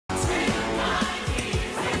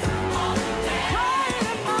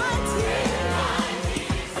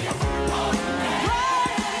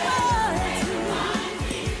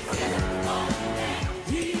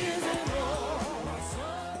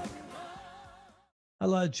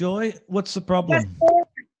Hello, Joy. What's the Yes, problem? sir.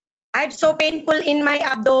 I'm so painful in my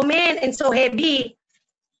abdomen and so heavy.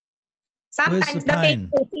 Where's Sometimes the the pain is pain?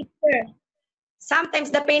 so severe. Sometimes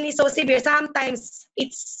the pain is so severe. Sometimes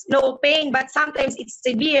it's no pain, but sometimes it's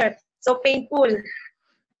severe. So painful.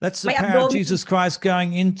 That's the My power of abdomen. Jesus Christ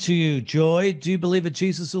going into you, Joy. Do you believe that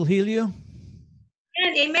Jesus will heal you?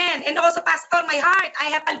 Amen, amen. And also, Pastor, my heart, I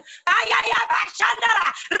have in the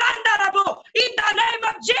name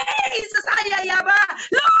of Jesus.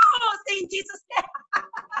 Loose in Jesus' name.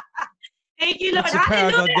 Thank you, Lord. That's the power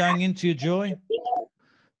of God Hallelujah. going into your Joy.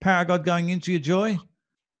 Power of God going into your Joy.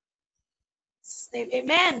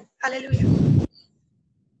 Amen. Hallelujah.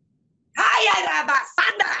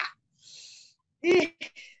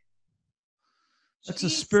 That's the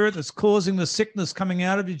spirit that's causing the sickness coming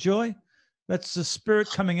out of you, Joy. That's the spirit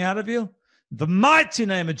coming out of you. The mighty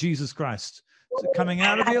name of Jesus Christ. Is it coming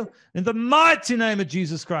out of you? In the mighty name of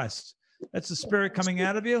Jesus Christ. That's the spirit coming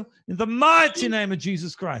out of you. In the mighty name of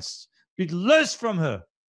Jesus Christ. Be loosed from her.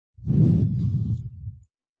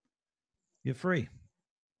 You're free.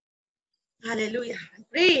 Hallelujah.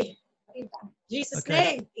 Free. In Jesus'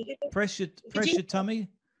 Okay. name. Press your tummy.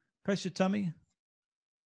 Press your tummy.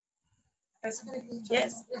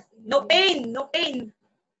 Yes. No pain. No pain.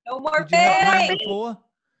 No more Did you have pain pain. before?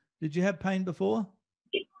 Did you have pain before?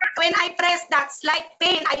 When I press that slight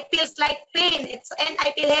pain, I feel slight pain. And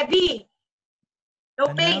I feel heavy. No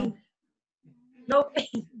And pain. now? No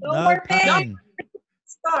pain. No more pain.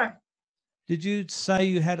 Store. Did you say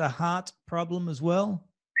you had a heart problem as well?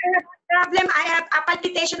 I have a problem. I have a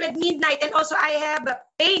palpitation at midnight, and also I have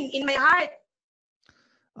pain in my heart.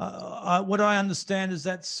 What I understand is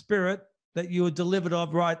that spirit that you were delivered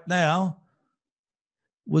of right now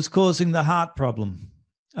was causing the heart problem.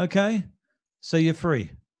 Okay? So you're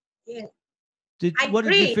free. Yes. What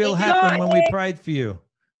did you feel happen when we prayed for you?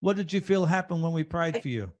 What did you feel happen when we prayed for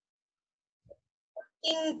you?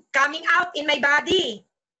 Coming out in my body.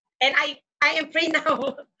 And I am free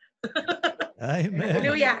now. Amen.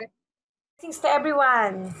 Hallelujah. Thanks to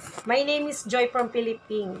everyone. My name is Joy from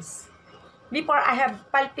Philippines. Before I have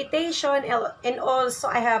palpitation and also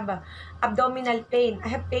I have abdominal pain. I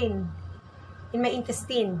have pain in my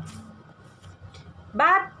intestine.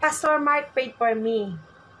 But Pastor Mark prayed for me.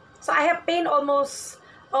 So I have pain almost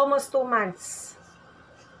 2 months.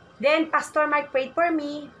 Then Pastor Mark prayed for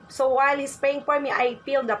me. So while he's praying for me, I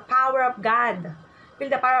feel the power of God. Feel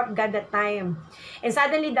the power of God that time. And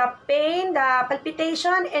suddenly the pain, the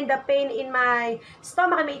palpitation, and the pain in my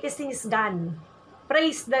stomach and my intestine is gone.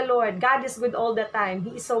 Praise the Lord. God is good all the time.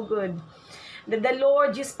 He is so good. That the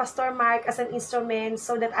Lord used Pastor Mark as an instrument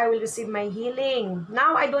so that I will receive my healing.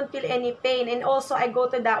 Now I don't feel any pain. And also I go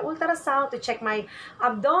to the ultrasound to check my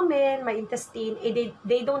abdomen, my intestine. And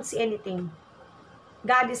they don't see anything.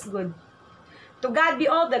 God is good. To God be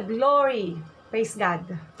all the glory. Praise God.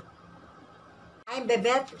 I'm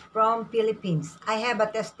Bebet from Philippines. I have a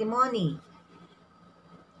testimony.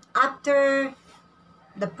 After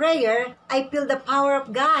the prayer, I feel the power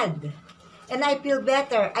of God. And I feel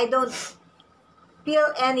better. I don't feel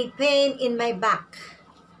any pain in my back.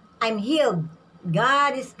 I'm healed.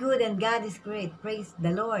 God is good and God is great. Praise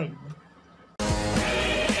the Lord.